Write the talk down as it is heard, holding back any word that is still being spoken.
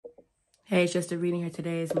Hey, it's just a reading here.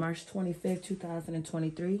 Today is March 25th,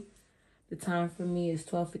 2023. The time for me is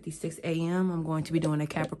 12:56 a.m. I'm going to be doing a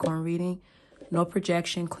Capricorn reading. No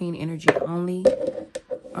projection, clean energy only.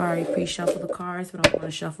 I already pre-shuffled the cards, but I'm going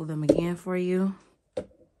to shuffle them again for you.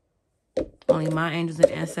 Only my angels and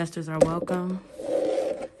ancestors are welcome.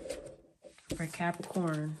 For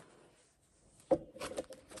Capricorn.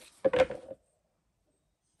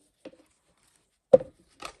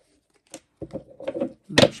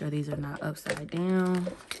 Make sure these are not upside down.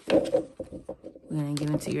 We're going to get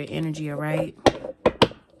into your energy, all right?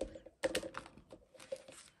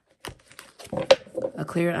 A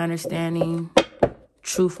clear understanding,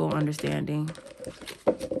 truthful understanding.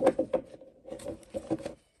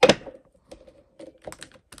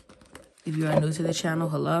 If you are new to the channel,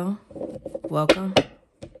 hello, welcome.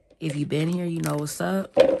 If you've been here, you know what's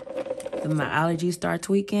up. If my allergies start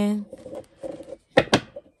tweaking,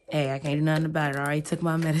 hey, I can't do nothing about it. I already took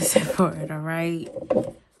my medicine for it, all right?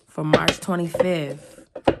 For March 25th,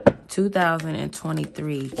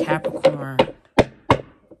 2023, Capricorn.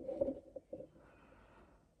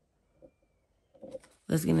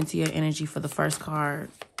 Let's get into your energy for the first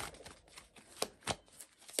card.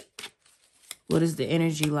 What is the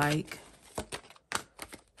energy like?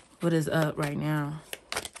 What is up right now?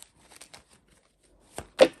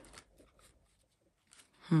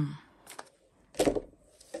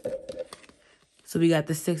 So we got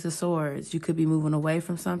the Six of Swords. You could be moving away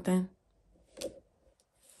from something.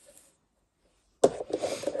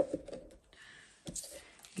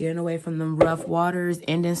 Getting away from them rough waters,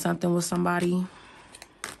 ending something with somebody.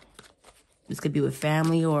 This could be with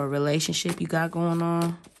family or a relationship you got going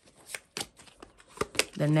on.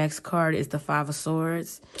 The next card is the Five of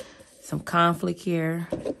Swords. Some conflict here.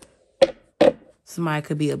 Somebody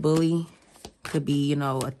could be a bully. Could be, you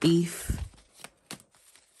know, a thief.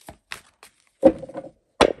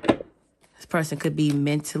 This person could be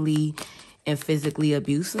mentally and physically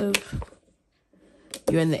abusive.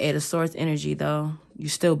 You're in the Eight of Swords energy, though. You're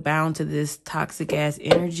still bound to this toxic-ass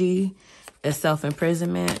energy. It's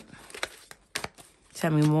self-imprisonment.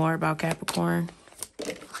 Tell me more about Capricorn.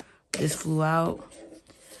 This flew out.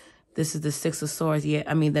 This is the Six of Swords. Yeah,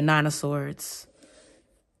 I mean the Nine of Swords.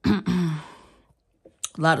 A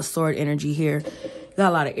lot of sword energy here. You got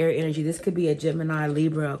a lot of air energy. This could be a Gemini,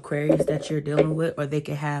 Libra, Aquarius that you're dealing with. Or they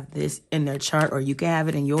could have this in their chart. Or you can have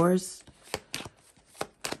it in yours.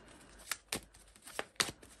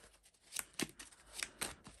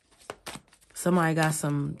 Somebody got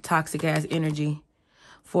some toxic-ass energy.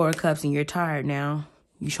 Four of Cups and you're tired now.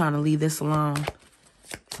 You're trying to leave this alone.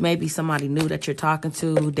 Maybe somebody new that you're talking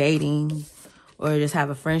to, dating, or just have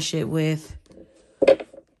a friendship with.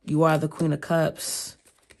 You are the Queen of Cups.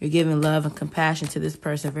 You're giving love and compassion to this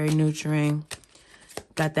person. Very nurturing.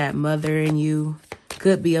 Got that mother in you.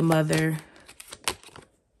 Could be a mother.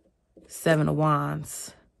 Seven of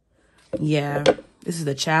Wands. Yeah, this is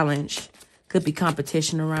a challenge. Could be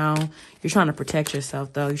competition around. You're trying to protect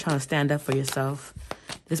yourself, though. You're trying to stand up for yourself.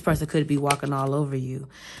 This person could be walking all over you.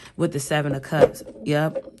 With the Seven of Cups,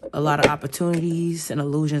 yep. A lot of opportunities and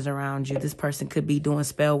illusions around you. This person could be doing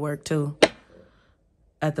spell work, too.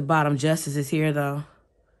 At the bottom, justice is here, though.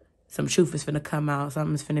 Some truth is finna come out.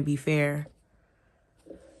 Something's finna be fair.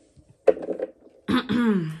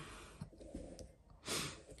 We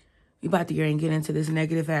about to get into this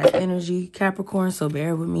negative-ass energy, Capricorn, so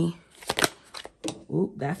bear with me.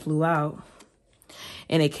 Oop, that flew out.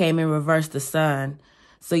 And it came in reverse, the Sun.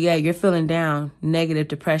 So, yeah, you're feeling down. Negative,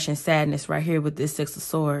 depression, sadness right here with this Six of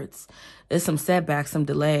Swords. There's some setbacks, some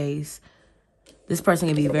delays. This person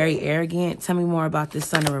can be very arrogant. Tell me more about this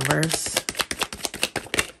Sun in reverse.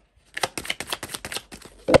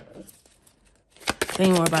 Tell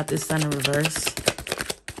me more about this Sun in reverse.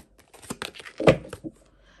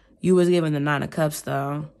 You was given the Nine of Cups,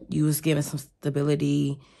 though. You was given some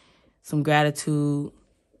stability, some gratitude.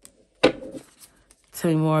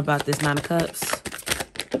 Tell me more about this Nine of Cups.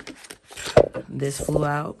 This flew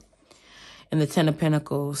out. And the Ten of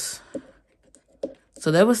Pentacles. So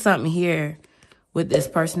there was something here with this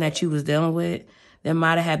person that you was dealing with. There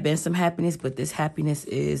might have been some happiness, but this happiness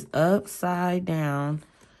is upside down.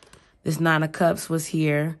 This Nine of Cups was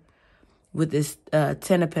here with this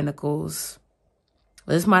Ten of Pentacles.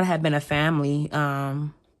 This might have been a family.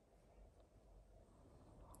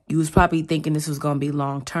 You was probably thinking this was going to be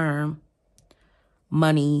long-term.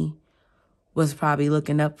 Money was probably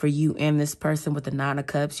looking up for you and this person with the Nine of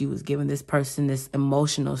Cups. You was giving this person this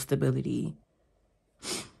emotional stability.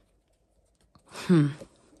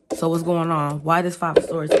 So what's going on? Why this Five of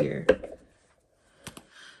Swords here?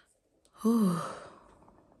 Whew.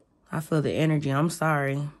 I feel the energy. I'm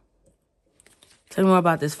sorry. Tell me more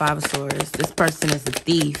about this Five of Swords. This person is a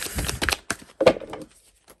thief.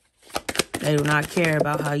 They do not care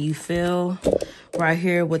about how you feel. Right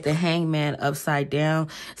here with the Hangman upside down.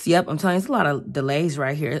 See, yep, I'm telling you, it's a lot of delays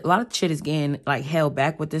right here. A lot of shit is getting like held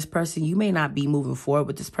back with this person. You may not be moving forward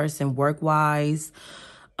with this person work-wise.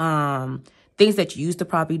 Things that you used to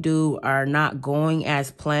probably do are not going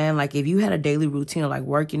as planned. Like if you had a daily routine of like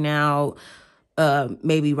working out,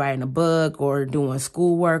 maybe writing a book or doing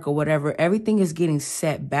schoolwork or whatever, everything is getting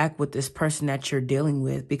set back with this person that you're dealing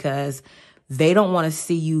with because they don't want to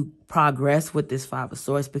see you progress with this Five of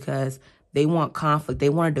Swords because they want conflict. They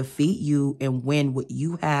want to defeat you and win what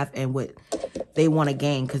you have and what they want to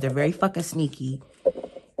gain because they're very fucking sneaky.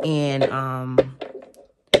 And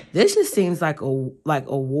this just seems like a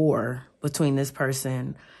war between this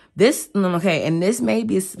person. Okay, and this may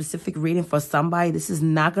be a specific reading for somebody. This is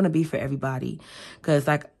not going to be for everybody because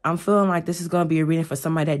like I'm feeling like this is going to be a reading for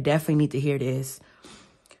somebody that definitely need to hear this.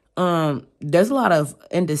 There's a lot of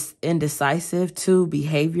indecisive too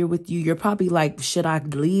behavior with you. You're probably like, should I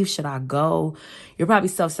leave? Should I go? You're probably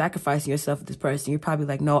self-sacrificing yourself with this person. You're probably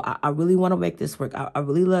like, no, I really want to make this work. I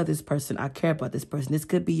really love this person. I care about this person. This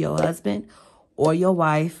could be your husband or your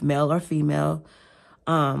wife, male or female.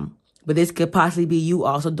 But this could possibly be you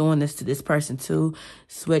also doing this to this person too.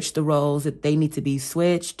 Switch the roles if they need to be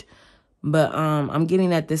switched. But I'm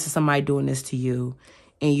getting that this is somebody doing this to you.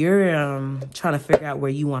 And you're trying to figure out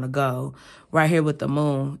where you want to go. Right here with the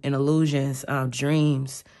moon and illusions,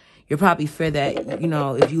 dreams. You're probably fear that, you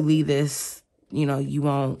know, if you leave this, you know,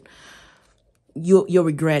 you'll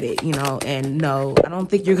regret it, you know. And no, I don't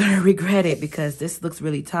think you're going to regret it because this looks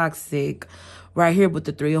really toxic. Right here with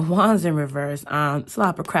the Three of Wands in reverse. It's a lot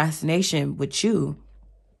of procrastination with you.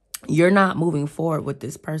 You're not moving forward with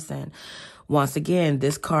this person. Once again,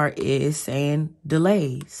 this card is saying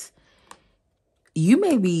delays. You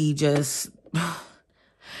may be just,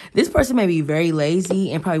 this person may be very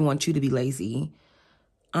lazy and probably want you to be lazy.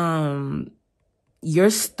 You're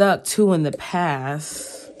stuck too in the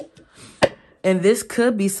past. And this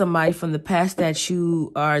could be somebody from the past that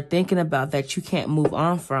you are thinking about that you can't move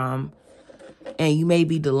on from. And you may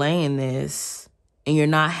be delaying this and you're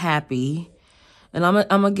not happy. And I'm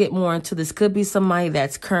going to get more into this. Could be somebody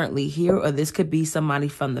that's currently here or this could be somebody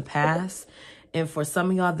from the past. And for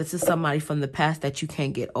some of y'all, this is somebody from the past that you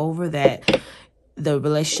can't get over, that the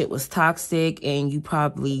relationship was toxic and you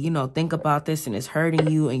probably, you know, think about this and it's hurting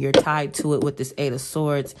you and you're tied to it with this Eight of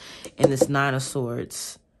Swords and this Nine of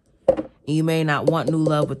Swords. You may not want new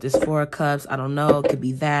love with this Four of Cups. I don't know. It could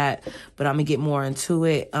be that. But I'm going to get more into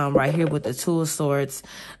it. Right here with the Two of Swords,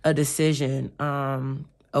 a decision,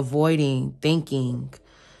 avoiding, thinking,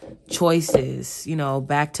 choices, you know,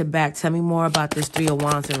 back to back. Tell me more about this Three of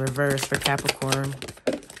Wands in reverse for Capricorn.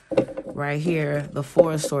 Right here, the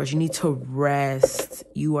Four of Swords. You need to rest.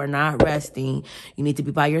 You are not resting. You need to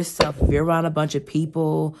be by yourself. If you're around a bunch of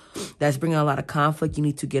people that's bringing a lot of conflict, you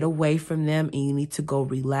need to get away from them and you need to go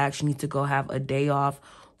relax. You need to go have a day off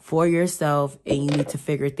for yourself and you need to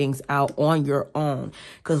figure things out on your own.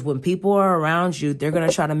 Because when people are around you, they're going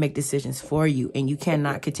to try to make decisions for you and you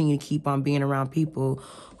cannot continue to keep on being around people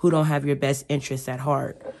who don't have your best interests at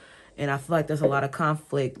heart. And I feel like there's a lot of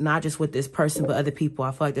conflict, not just with this person, but other people.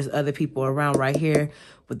 I feel like there's other people around right here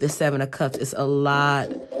with the Seven of Cups. It's a lot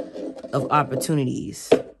of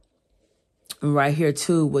opportunities. And right here,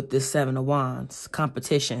 too, with this Seven of Wands,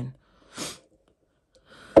 competition.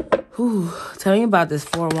 Whew. Tell me about this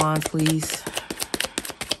Four of Wands, please.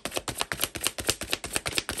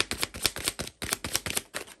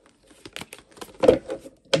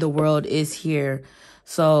 The World is here.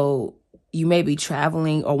 So you may be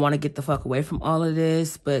traveling or want to get the fuck away from all of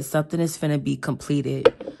this, but something is finna be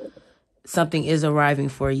completed. Something is arriving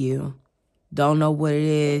for you. Don't know what it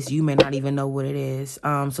is. You may not even know what it is.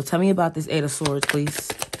 So tell me about this Eight of Swords, please.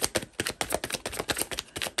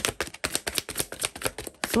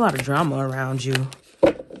 There's a lot of drama around you.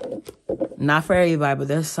 Not for everybody, but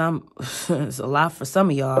there's there's a lot for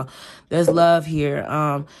some of y'all. There's love here.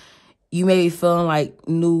 You may be feeling like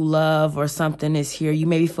new love or something is here. You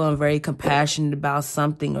may be feeling very compassionate about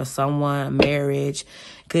something or someone, a marriage.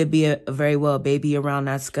 Could be a very well baby around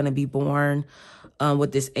that's going to be born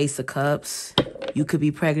with this Ace of Cups. You could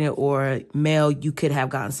be pregnant or male. You could have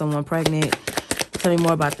gotten someone pregnant. Tell me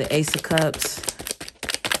more about the Ace of Cups.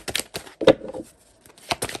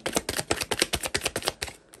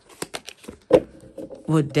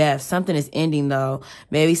 With death, something is ending though.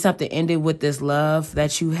 Maybe something ended with this love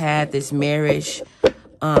that you had, this marriage.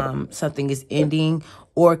 Something is ending,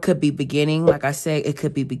 or it could be beginning. Like I said, it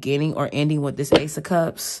could be beginning or ending with this Ace of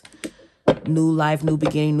Cups. New life, new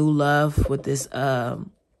beginning, new love with this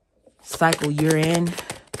cycle you're in.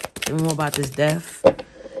 Tell me more about this death.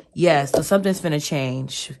 Yeah, so something's finna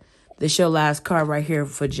change. This your last card right here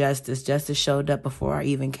for justice. Justice showed up before I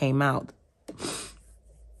even came out.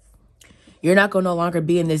 You're not going to no longer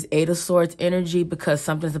be in this Eight of Swords energy because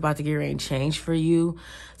something's about to get ready and change for you.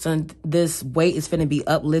 So this weight is going to be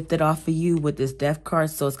uplifted off of you with this death card.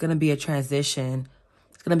 So it's going to be a transition.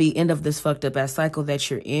 It's going to be end of this fucked up ass cycle that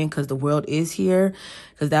you're in because the world is here.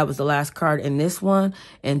 Because that was the last card in this one.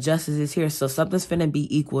 And justice is here. So something's going to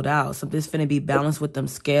be equaled out. Something's going to be balanced with them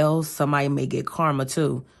scales. Somebody may get karma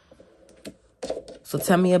too. So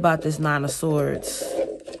tell me about this Nine of Swords.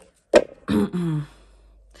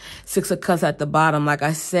 Six of Cups at the bottom. Like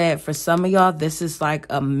I said, for some of y'all, this is like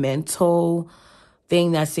a mental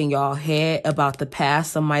thing that's in y'all head about the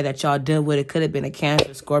past. Somebody that y'all deal with. It could have been a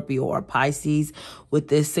Cancer, Scorpio, or Pisces with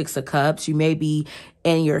this Six of Cups. You may be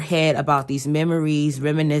in your head about these memories,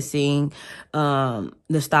 reminiscing,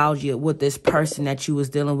 nostalgia with this person that you was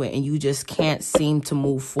dealing with. And you just can't seem to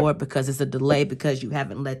move forward because it's a delay because you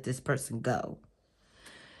haven't let this person go.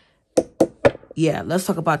 Yeah, let's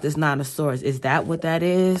talk about this Nine of Swords. Is that what that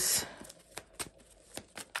is?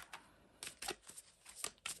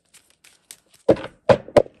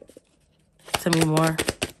 Tell me more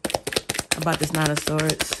about this Nine of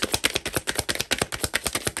Swords.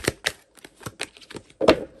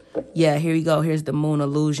 Yeah, here we go. Here's the Moon.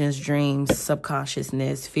 Illusions, dreams,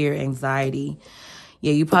 subconsciousness, fear, anxiety.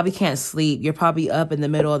 Yeah, you probably can't sleep. You're probably up in the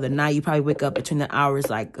middle of the night. You probably wake up between the hours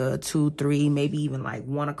like 2, 3, maybe even like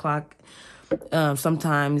 1 o'clock.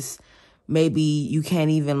 Sometimes maybe you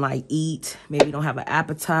can't even like eat. Maybe you don't have an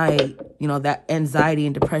appetite. You know, that anxiety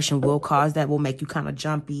and depression will cause that. Will make you kind of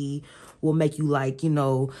jumpy. Will make you like, you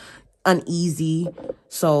know, uneasy.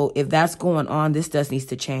 So if that's going on, this needs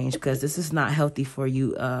to change because this is not healthy for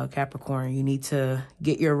you, Capricorn. You need to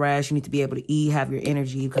get your rest. You need to be able to eat, have your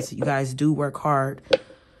energy because you guys do work hard.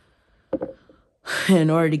 In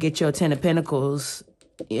order to get your 10 of Pentacles,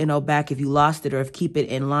 you know, back if you lost it or if keep it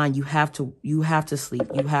in line, you have to sleep,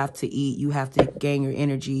 you have to eat, you have to gain your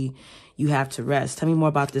energy, you have to rest. Tell me more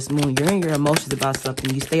about this Moon. You're in your emotions about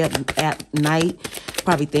something. You stay up at night,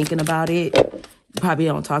 probably thinking about it. You probably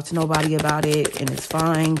don't talk to nobody about it, and it's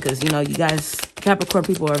fine because, you know, you guys, Capricorn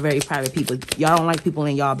people are very private people. Y'all don't like people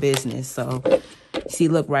in y'all business. So, see,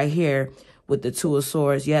 look right here with the Two of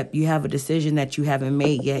Swords. Yep, you have a decision that you haven't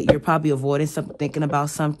made yet. You're probably avoiding something, thinking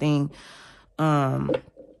about something.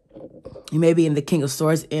 You may be in the King of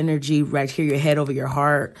Swords energy right here, your head over your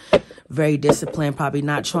heart. Very disciplined, probably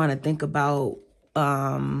not trying to think about,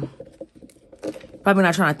 probably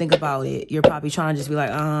not trying to think about it. You're probably trying to just be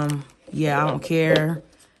like, yeah, I don't care,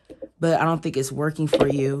 but I don't think it's working for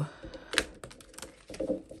you.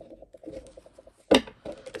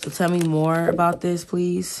 So tell me more about this,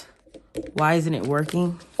 please. Why isn't it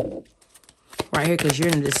working? Right here, because you're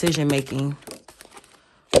in decision making.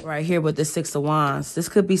 Right here with the Six of Wands. This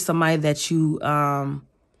could be somebody that you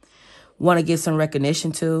want to give some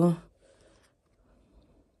recognition to.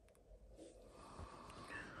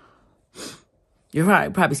 You're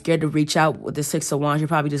probably scared to reach out with the Six of Wands. You're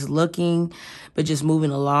probably just looking, but just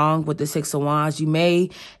moving along with the Six of Wands. You may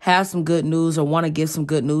have some good news or want to give some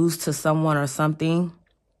good news to someone or something.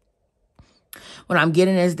 What I'm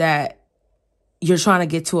getting is that you're trying to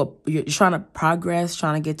get to you're trying to progress,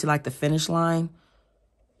 trying to get to like the finish line.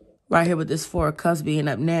 Right here with this Four of Cups being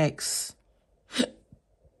up next.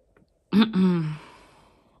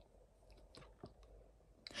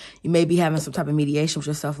 You may be having some type of mediation with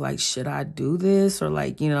yourself, like, should I do this? Or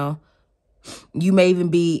like, you know, you may even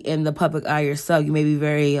be in the public eye yourself. You may be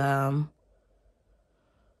very,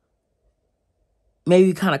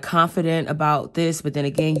 maybe kind of confident about this, but then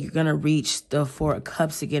again, you're going to reach the Four of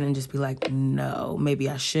Cups again and just be like, no, maybe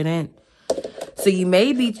I shouldn't. So you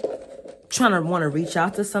may be trying to want to reach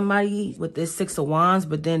out to somebody with this Six of Wands,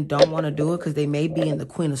 but then don't want to do it because they may be in the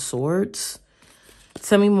Queen of Swords.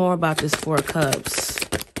 Tell me more about this Four of Cups.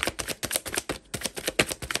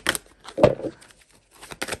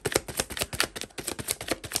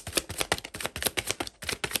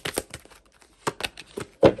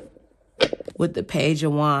 With the Page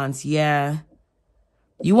of Wands, yeah.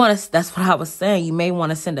 You want to, that's what I was saying. You may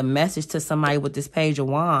want to send a message to somebody with this Page of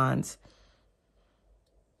Wands.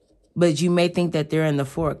 But you may think that they're in the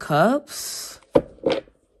Four of Cups.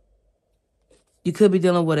 You could be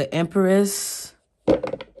dealing with an Empress.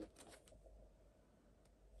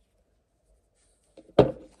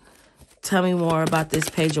 Tell me more about this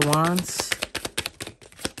Page of Wands.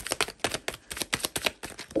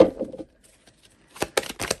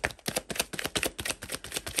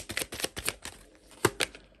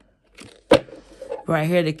 Right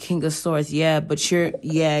here, the King of Swords. Yeah, but you're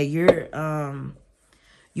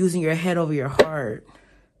using your head over your heart.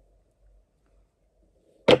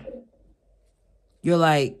 You're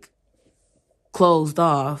like closed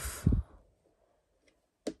off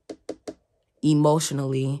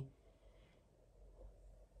emotionally.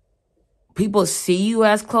 People see you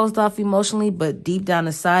as closed off emotionally, but deep down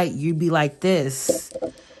inside, you be like this.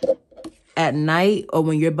 At night or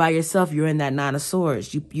when you're by yourself, you're in that Nine of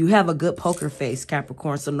Swords. You have a good poker face,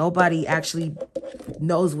 Capricorn, so nobody actually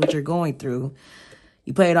knows what you're going through.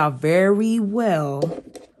 You play it off very well.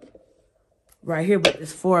 Right here with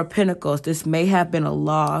this Four of Pentacles, this may have been a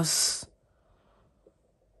loss.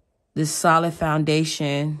 This solid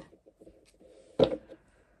foundation.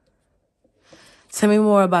 Tell me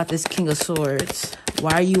more about this King of Swords.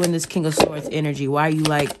 Why are you in this King of Swords energy? Why are you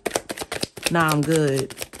like, nah, I'm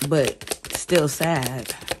good, but still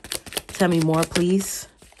sad? Tell me more, please.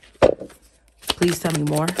 Please tell me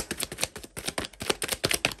more.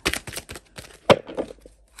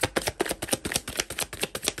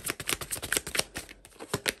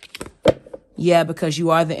 Yeah, because you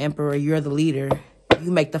are the emperor. You're the leader.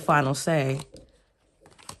 You make the final say.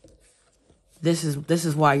 This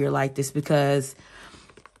is why you're like this, because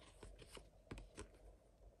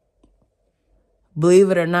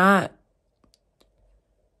believe it or not,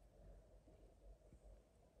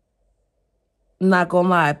 I'm not gonna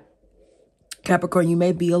lie, Capricorn, you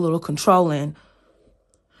may be a little controlling,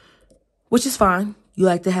 which is fine. You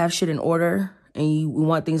like to have shit in order and you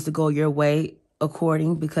want things to go your way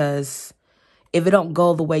according, because if it don't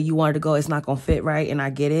go the way you want it to go, it's not gonna fit right, and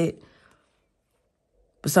I get it.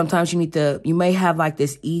 But sometimes you may have like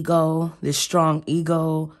this ego, this strong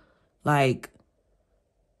ego, like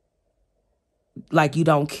you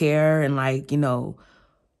don't care and like, you know,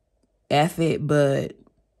 F it, but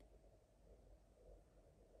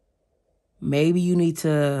maybe you need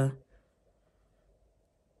to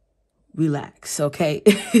relax, okay?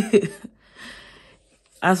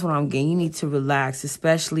 That's what I'm getting. You need to relax,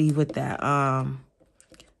 especially with that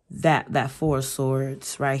that Four of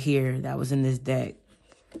Swords right here that was in this deck.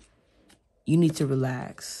 You need to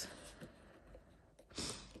relax.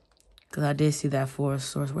 Because I did see that Four of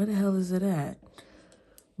Swords. Where the hell is it at?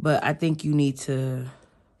 But I think you need to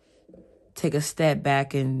take a step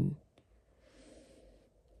back and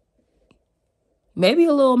maybe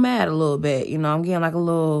a little mad a little bit. You know, I'm getting like a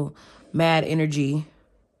little mad energy.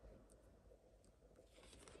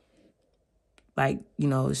 Like, you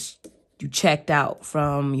know, you checked out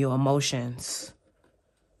from your emotions.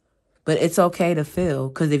 But it's okay to feel,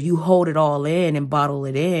 because if you hold it all in and bottle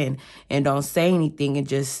it in and don't say anything and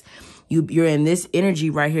just, you're in this energy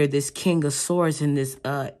right here, this King of Swords and this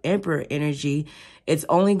Emperor energy, it's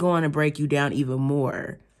only going to break you down even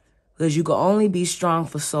more. Because you can only be strong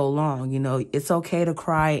for so long, you know. It's okay to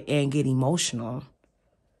cry and get emotional,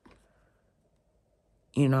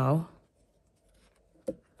 you know.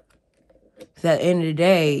 Because at the end of the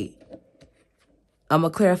day, I'm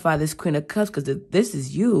going to clarify this Queen of Cups, because if this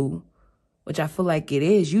is you, which I feel like it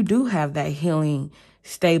is, you do have that healing,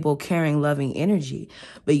 stable, caring, loving energy.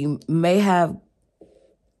 But you may have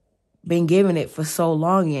been giving it for so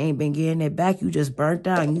long, you ain't been getting it back. You just burnt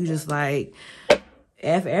out and you just like,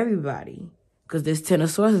 F everybody. Because this Ten of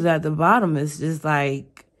Swords is at the bottom. It's just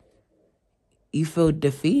like, you feel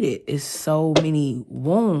defeated. It's so many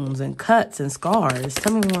wounds and cuts and scars.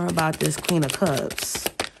 Tell me more about this Queen of Cups.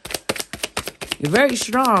 You're very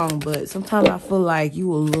strong, but sometimes I feel like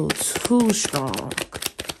you a little too strong,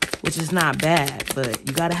 which is not bad, but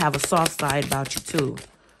you got to have a soft side about you too.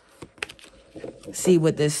 See,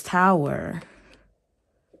 with this Tower,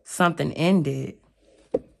 something ended.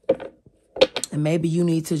 And maybe you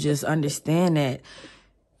need to just understand that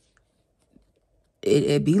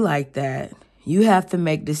it be like that. You have to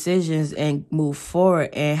make decisions and move forward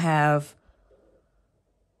and have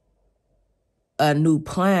a new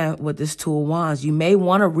plan with this Two of Wands. You may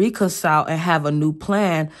want to reconcile and have a new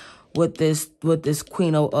plan with this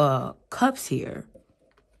Queen of Cups here.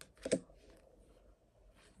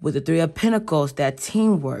 With the Three of Pentacles, that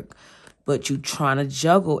teamwork. But you trying to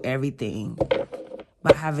juggle everything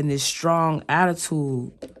by having this strong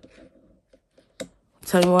attitude.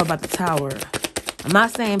 Tell me more about the Tower. I'm not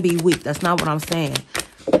saying be weak. That's not what I'm saying.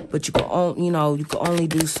 But you can only, you know, you can only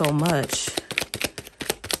do so much.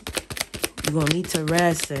 You're going to need to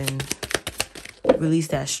rest and release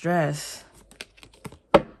that stress.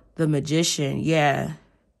 The Magician, yeah.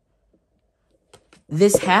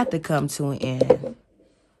 This had to come to an end.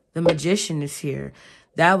 The Magician is here.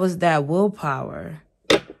 That was that willpower.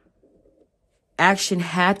 Action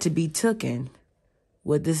had to be taken.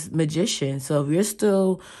 with this Magician. So if you're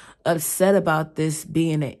still upset about this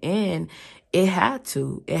being an end, it had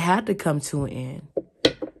to. It had to come to an end.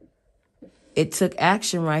 It took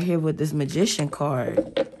action right here with this Magician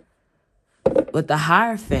card. With the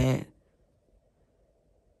Hierophant.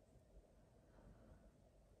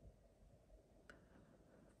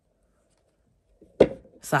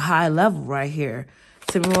 It's a high level right here.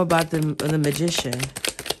 Tell me more about the Magician.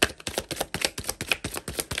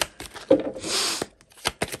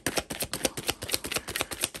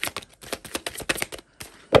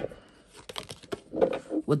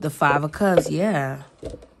 With the Five of Cups, yeah.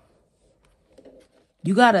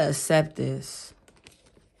 You got to accept this.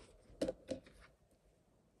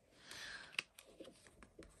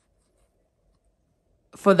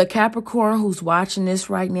 For the Capricorn who's watching this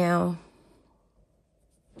right now,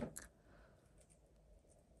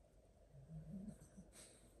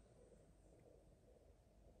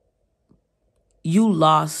 you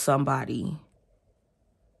lost somebody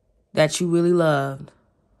that you really loved.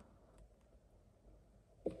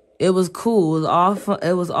 It was cool. It was all fun.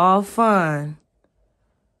 It was all fun.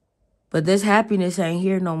 But this happiness ain't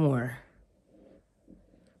here no more.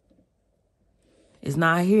 It's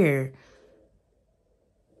not here.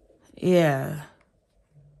 Yeah.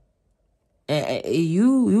 And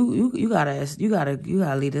you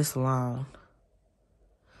gotta leave this alone.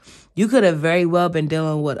 You could have very well been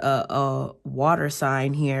dealing with a water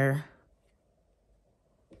sign here.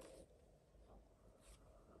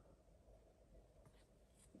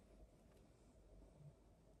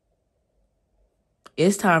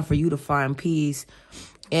 It's time for you to find peace.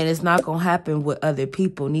 And it's not going to happen with other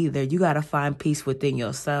people neither. You got to find peace within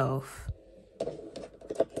yourself.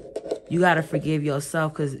 You got to forgive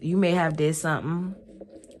yourself because you may have did something.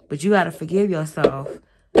 But you got to forgive yourself.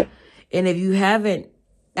 And if you haven't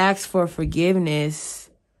asked for forgiveness,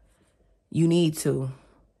 you need to.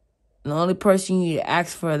 The only person you need to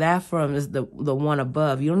ask for that from is the one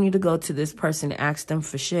above. You don't need to go to this person and ask them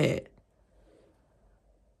for shit.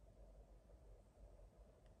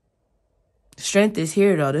 Strength is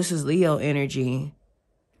here, though. This is Leo energy.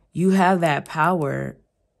 You have that power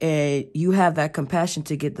and you have that compassion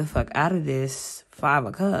to get the fuck out of this Five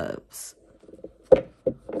of Cups.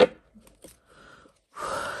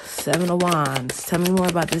 Seven of Wands. Tell me more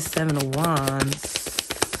about this Seven of Wands.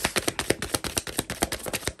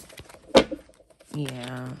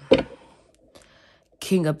 Yeah.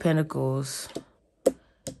 King of Pentacles.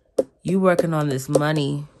 You working on this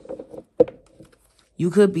money. You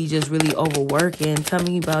could be just really overworking. Tell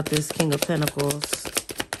me about this King of Pentacles.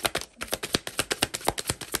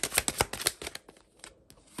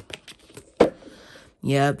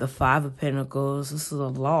 Yeah, the Five of Pentacles. This is a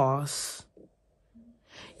loss.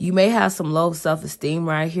 You may have some low self-esteem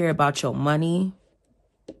right here about your money.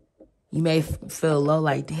 You may feel low,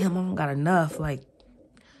 like, damn, I don't got enough. Like,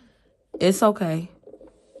 it's okay.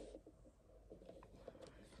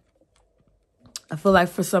 I feel like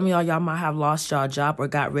for some of y'all might have lost y'all job or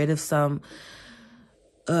got rid of some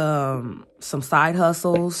side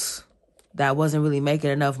hustles that wasn't really making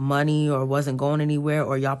enough money or wasn't going anywhere,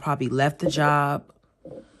 or y'all probably left the job.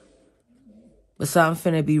 But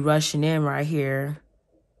something finna be rushing in right here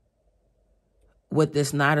with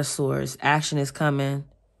this Knight of Swords. Action is coming.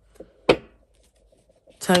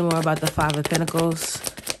 Tell me more about the Five of Pentacles.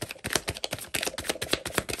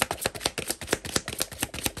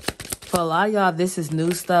 For a lot of y'all, this is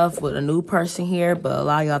new stuff with a new person here. But a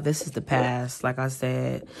lot of y'all, this is the past. Like I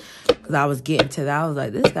said, because I was getting to that. I was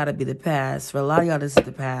like, this got to be the past. For a lot of y'all, this is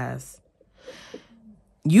the past.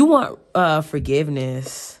 You want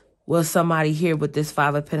forgiveness with somebody here with this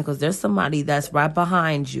Five of Pentacles. There's somebody that's right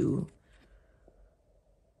behind you.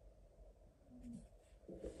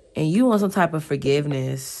 And you want some type of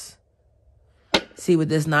forgiveness. See, with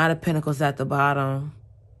this Knight of Pentacles at the bottom.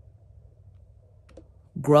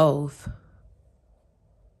 Growth.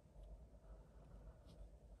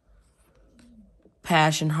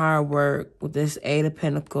 Passion, hard work. With this Eight of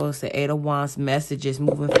Pentacles, the Eight of Wands, messages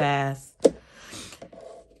moving fast.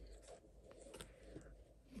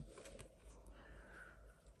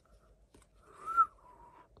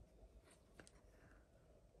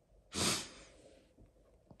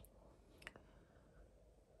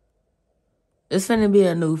 It's going to be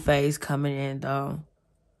a new phase coming in, though.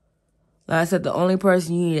 Like I said, the only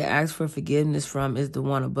person you need to ask for forgiveness from is the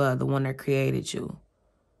one above, the one that created you.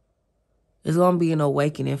 It's going to be an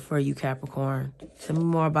awakening for you, Capricorn. Tell me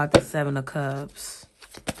more about the Seven of Cups.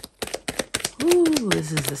 Ooh,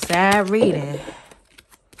 this is a sad reading.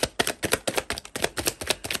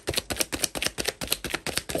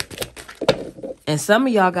 And some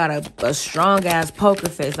of y'all got a strong-ass poker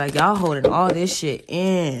face. Like, y'all holding all this shit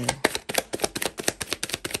in.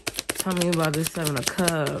 Tell me about this Seven of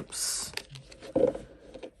Cups.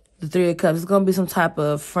 The Three of Cups. It's going to be some type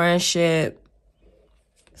of friendship,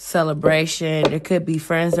 celebration. There could be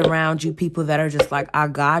friends around you, people that are just like, I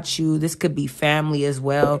got you. This could be family as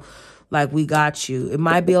well. Like, we got you. It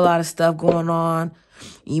might be a lot of stuff going on.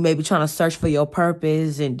 You may be trying to search for your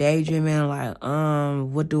purpose and daydreaming like,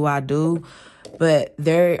 what do I do? But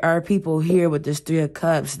there are people here with this Three of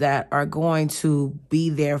Cups that are going to be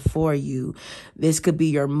there for you. This could be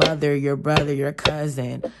your mother, your brother, your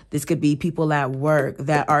cousin. This could be people at work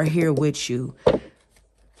that are here with you.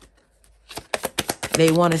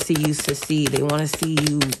 They want to see you succeed. They want to see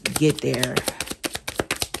you get there.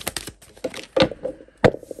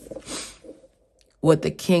 With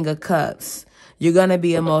the King of Cups, you're going to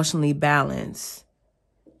be emotionally balanced.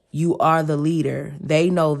 You are the leader. They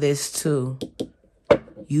know this too.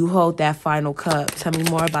 You hold that final cup. Tell me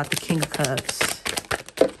more about the King of Cups.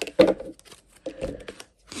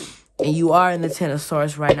 And you are in the Ten of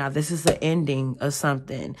Swords right now. This is the ending of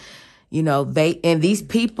something. You know, these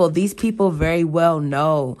people very well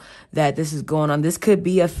know that this is going on. This could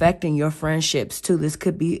be affecting your friendships too. This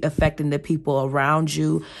could be affecting the people around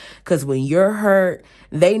you. Because when you're hurt,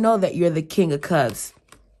 they know that you're the King of Cups.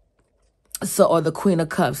 So, or the Queen of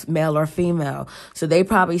Cups, male or female. So they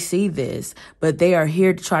probably see this, but they are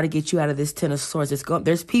here to try to get you out of this Ten of Swords.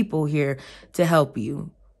 There's people here to help you.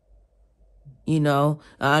 You know,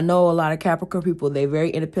 I know a lot of Capricorn people, they're very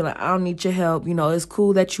independent. I don't need your help. You know, it's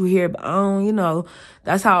cool that you're here, but I don't, you know,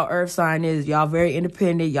 that's how Earth sign is. Y'all very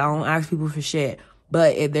independent. Y'all don't ask people for shit.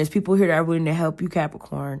 But if there's people here that are willing to help you,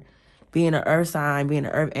 Capricorn, being an Earth sign, being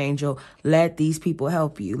an Earth angel, let these people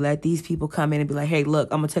help you. Let these people come in and be like, hey, look,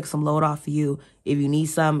 I'm going to take some load off of you. If you need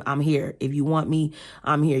some, I'm here. If you want me,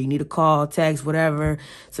 I'm here. You need a call, text, whatever,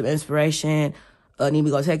 some inspiration. Need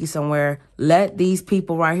me to go take you somewhere. Let these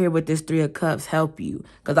people right here with this Three of Cups help you.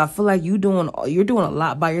 Because I feel like you're doing a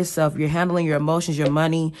lot by yourself. You're handling your emotions, your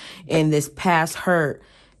money, and this past hurt,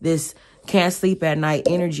 this can't sleep at night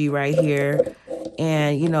energy right here.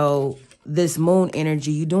 And, you know, this moon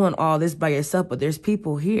energy, you're doing all this by yourself, but there's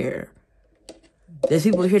people here. There's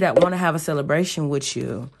people here that want to have a celebration with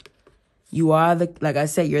you. You are like I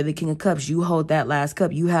said, you're the King of Cups. You hold that last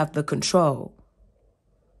cup. You have the control.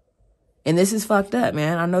 And this is fucked up,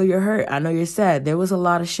 man. I know you're hurt. I know you're sad. There was a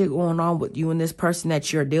lot of shit going on with you and this person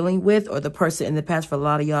that you're dealing with, or the person in the past. For a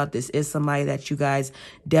lot of y'all, this is somebody that you guys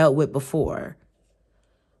dealt with before.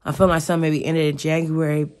 I feel like some maybe ended in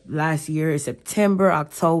January last year, September,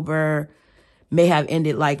 October, may have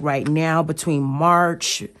ended like right now between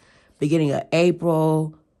March, beginning of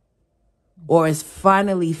April, or it's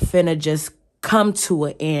finally finna just come to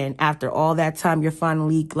an end after all that time. You're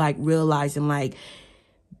finally like realizing like,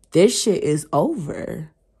 this shit is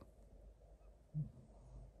over.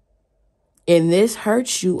 And this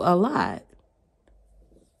hurts you a lot.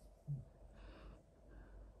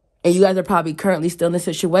 And you guys are probably currently still in this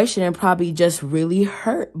situation and probably just really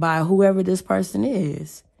hurt by whoever this person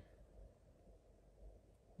is.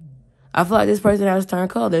 I feel like this person has turned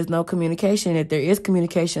cold. There's no communication. If there is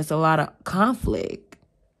communication, it's a lot of conflict.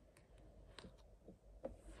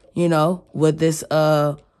 You know, with this,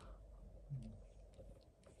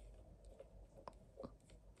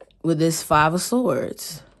 with this Five of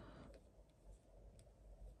Swords.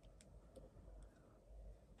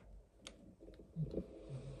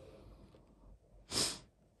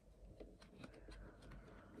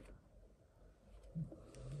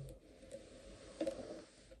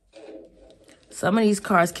 Some of these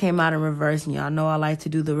cards came out in reverse, and y'all know I like to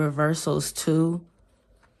do the reversals too.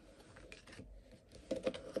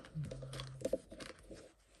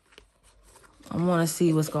 I want to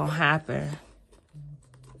see what's going to happen.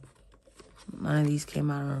 None of these came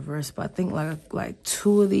out in reverse, but I think like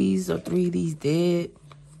two of these or three of these did.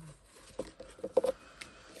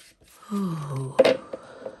 Ooh.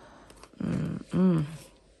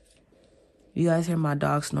 You guys hear my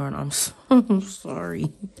dog snoring? I'm so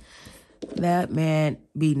sorry. That man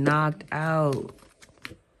be knocked out.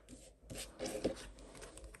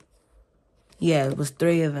 Yeah, it was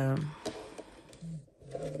three of them.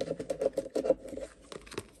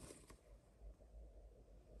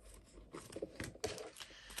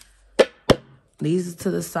 These are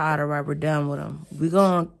to the side, all right, we're done with them. We're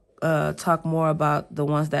going to talk more about the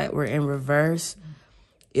ones that were in reverse.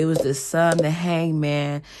 It was the Sun, the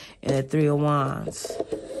Hangman, and the Three of Wands.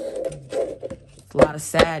 A lot of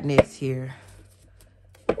sadness here.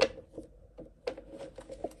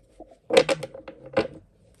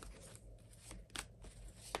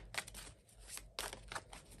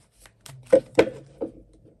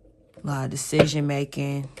 lot of decision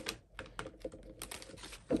making.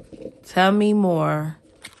 Tell me more.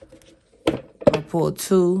 I'm going to pull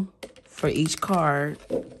 2 for each card.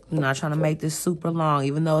 I'm not trying to make this super long,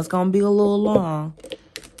 even though it's going to be a little long.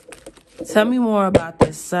 Tell me more about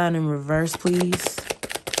this Sun in reverse, please.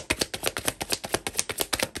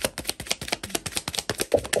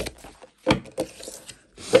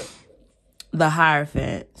 The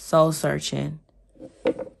Hierophant, soul searching.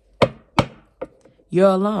 You're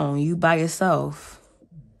alone. You by yourself.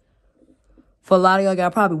 For a lot of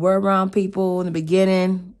y'all probably were around people in the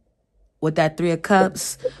beginning with that 3 of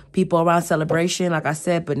Cups, people around celebration, like I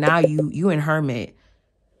said, but now you in hermit.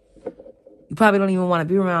 You probably don't even want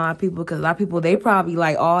to be around a lot of people because a lot of people, they probably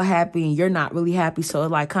like all happy and you're not really happy. So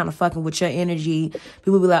it's like kind of fucking with your energy.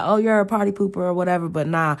 People be like, oh, you're a party pooper or whatever. But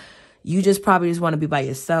nah, you just probably just want to be by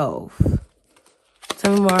yourself.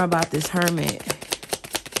 Tell me more about this Hermit.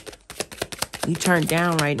 You turned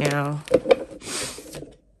down right now.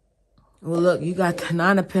 Well, look, you got the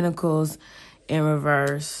 9 of Pentacles in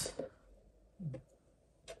reverse.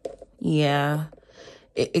 Yeah.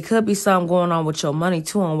 It could be something going on with your money,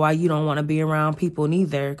 too, on why you don't want to be around people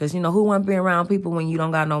neither. Because, you know, who want to be around people when you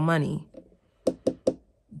don't got no money?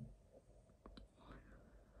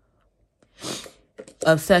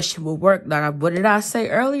 Obsession with work. Like, what did I say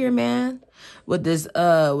earlier, man? With this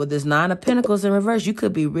 9 of Pentacles in reverse, you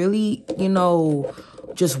could be really, you know,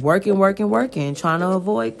 just working, trying to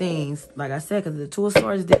avoid things. Like I said, because the 2 of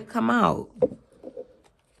Swords did come out.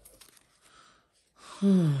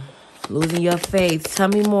 Losing your faith. Tell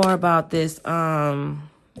me more about this Hangman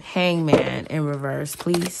in reverse,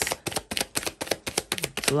 please.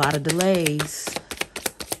 A lot of delays.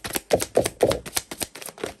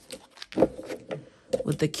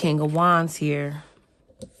 With the King of Wands here.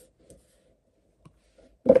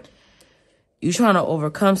 You trying to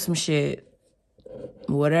overcome some shit.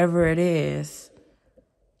 Whatever it is.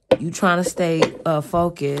 You trying to stay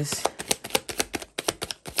focused.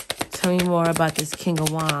 Tell me more about this King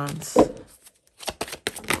of Wands.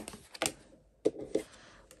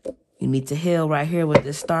 You need to heal right here with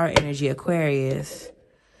this star energy, Aquarius.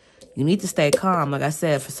 You need to stay calm. Like I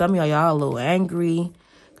said, for some of y'all a little angry.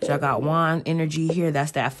 Because y'all got wand energy here.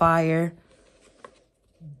 That's that fire.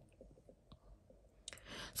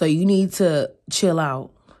 So you need to chill out.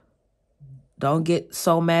 Don't get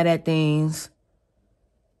so mad at things.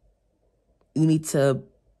 You need to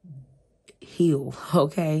heal,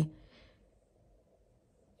 okay?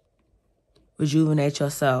 Rejuvenate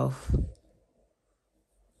yourself.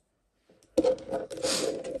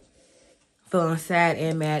 Feeling sad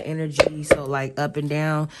and mad energy, so like up and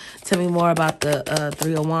down. Tell me more about the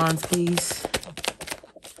 3 of Wands, please.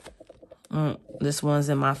 This one's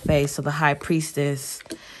in my face. So the High Priestess.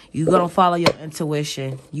 You're going to follow your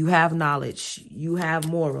intuition. You have knowledge. You have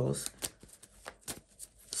morals.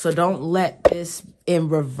 So don't let this in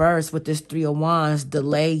reverse with this 3 of Wands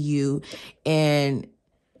delay you and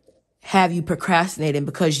have you procrastinating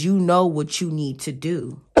because you know what you need to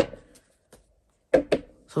do.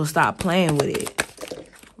 So stop playing with it.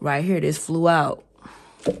 Right here, this flew out.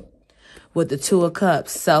 With the 2 of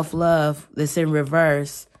Cups, self-love that's in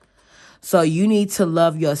reverse. So you need to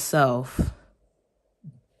love yourself.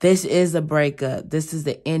 This is a breakup. This is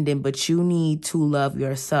the ending, but you need to love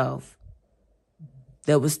yourself.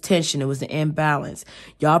 There was tension. It was an imbalance.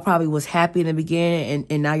 Y'all probably was happy in the beginning,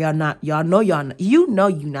 and now y'all not. Y'all know you know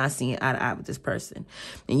you're not seeing eye to eye with this person.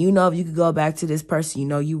 And you know if you could go back to this person, you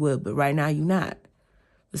know you would. But right now you're not.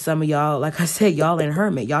 But some of y'all, like I said, y'all in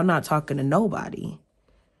hermit. Y'all not talking to nobody.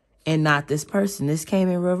 And not this person. This came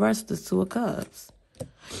in reverse with the 2 of Cups.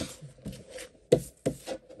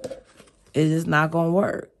 It's just not going to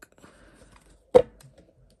work.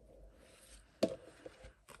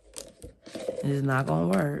 It's not going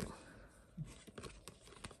to work.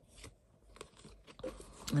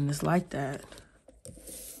 And it's like that.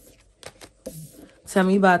 Tell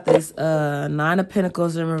me about this 9 of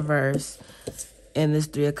Pentacles in reverse and this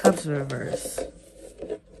 3 of Cups in reverse.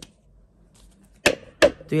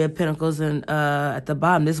 3 of Pentacles in, at the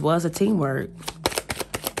bottom. This was a teamwork.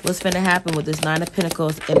 What's finna happen with this 9 of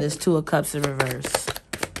Pentacles and this 2 of Cups in reverse?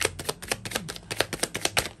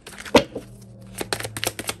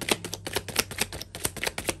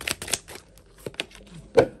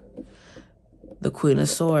 The Queen of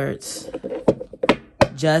Swords.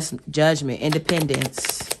 Judgment.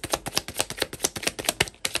 Independence.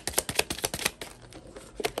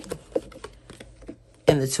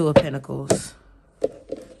 And the 2 of Pentacles.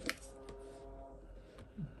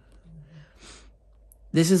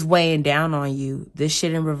 This is weighing down on you. This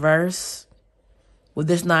shit in reverse with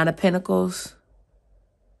this 9 of Pentacles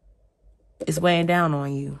is weighing down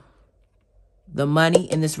on you. the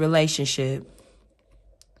money in this relationship.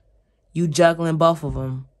 You juggling both of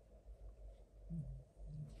them.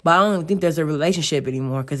 But I don't even think there's a relationship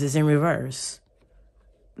anymore because it's in reverse.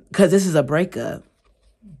 Because this is a breakup.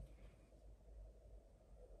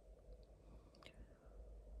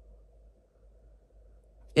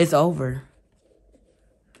 It's over.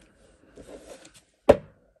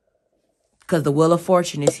 Because the Wheel of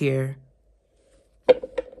Fortune is here.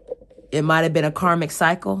 It might have been a karmic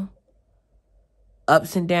cycle.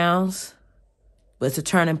 Ups and downs. But it's a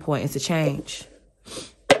turning point. It's a change.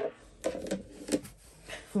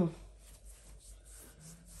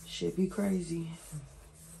 Shit be crazy.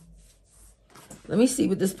 Let me see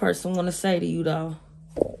what this person want to say to you, though.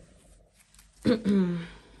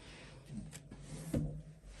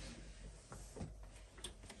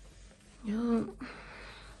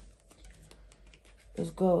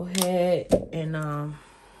 Let's go ahead and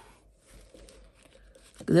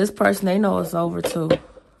this person, they know it's over too.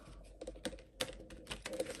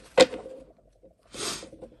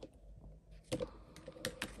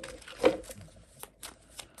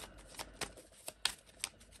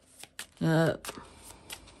 Yep.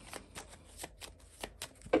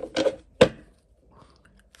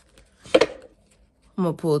 I'm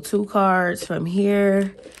gonna pull 2 cards from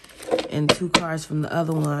here and 2 cards from the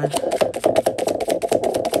other one.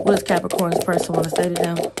 What does Capricorn's person want to say to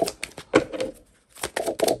them?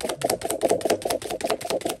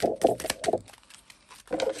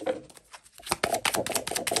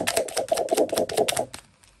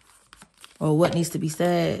 Or what needs to be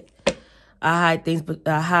said? I hide things, but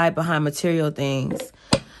I hide behind material things.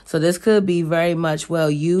 So this could be very much, well,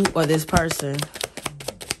 you or this person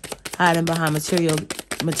hiding behind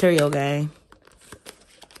material game.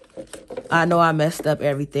 I know I messed up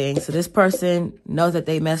everything. So this person knows that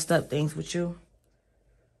they messed up things with you.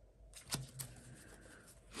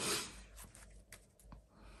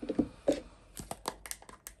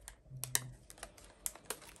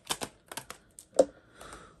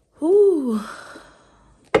 Ooh.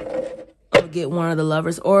 I'm gonna get one of the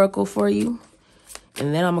Lovers Oracle for you.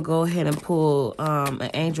 And then I'm gonna go ahead and pull an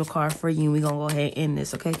angel card for you. And we're gonna go ahead and end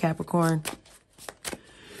this, okay, Capricorn?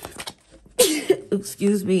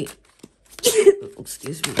 Excuse me.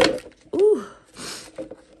 Excuse me. Ooh.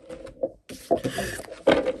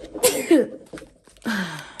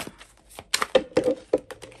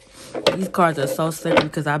 These cards are so slippery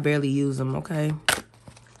because I barely use them, okay?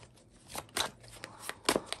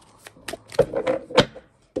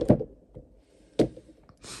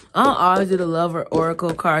 I don't always do the Lover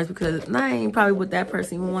Oracle cards because that ain't probably what that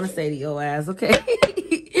person even want to say to your ass, okay?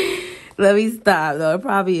 Let me stop, though. It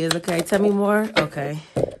probably is, okay? Tell me more? Okay.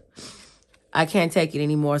 I can't take it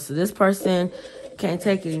anymore. So this person can't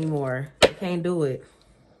take it anymore. They can't do it.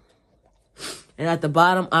 And at the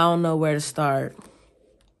bottom, I don't know where to start.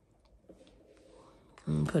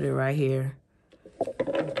 Put it right here. So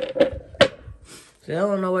they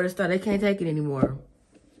don't know where to start. They can't take it anymore.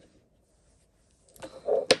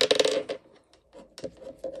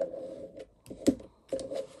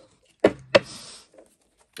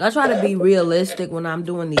 I try to be realistic when I'm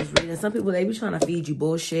doing these readings. Some people, they be trying to feed you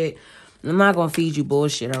bullshit. I'm not going to feed you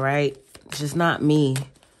bullshit, all right? It's just not me.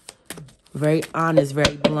 Very honest,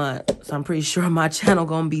 very blunt. So I'm pretty sure my channel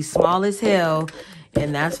going to be small as hell.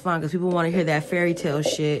 And that's fine because people want to hear that fairy tale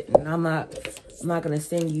shit. And I'm not going to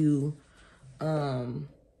send you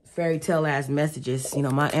fairy tale ass messages. You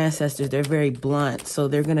know, my ancestors, they're very blunt. So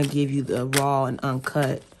they're going to give you the raw and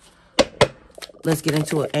uncut. Let's get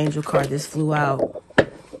into an angel card. This flew out.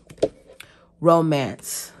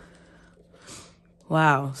 Romance.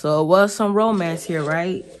 Wow. So it was some romance here,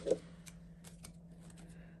 right?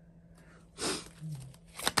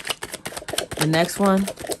 The next one.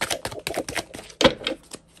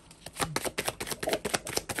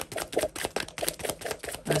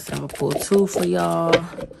 I'm going to pull 2 for y'all.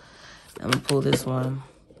 I'm going to pull this one.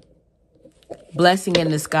 Blessing in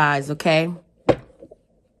disguise, okay?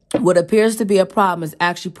 What appears to be a problem is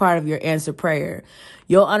actually part of your answered prayer.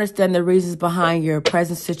 You'll understand the reasons behind your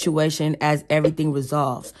present situation as everything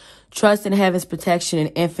resolves. Trust in heaven's protection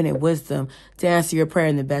and infinite wisdom to answer your prayer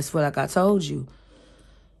in the best way, like I told you.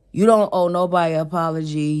 You don't owe nobody an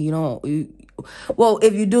apology. Well,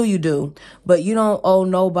 if you do, you do. But you don't owe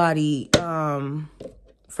nobody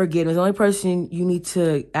forgiveness. The only person you need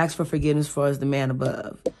to ask for forgiveness for is the man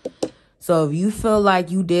above. So if you feel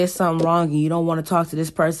like you did something wrong and you don't want to talk to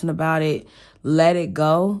this person about it, let it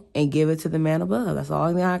go and give it to the man above. That's the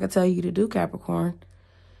only thing I can tell you to do, Capricorn.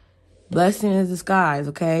 Blessing in disguise,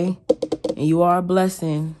 okay? And you are a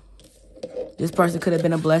blessing. This person could have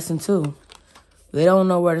been a blessing too. They don't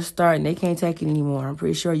know where to start and they can't take it anymore. I'm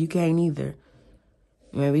pretty sure you can't either.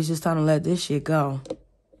 Maybe it's just time to let this shit go.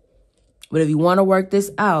 But if you want to work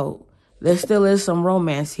this out, there still is some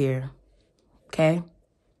romance here. Okay?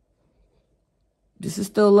 This is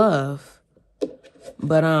still love.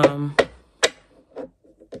 But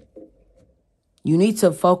you need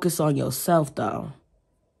to focus on yourself, though.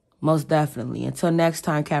 Most definitely. Until next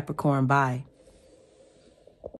time, Capricorn, bye.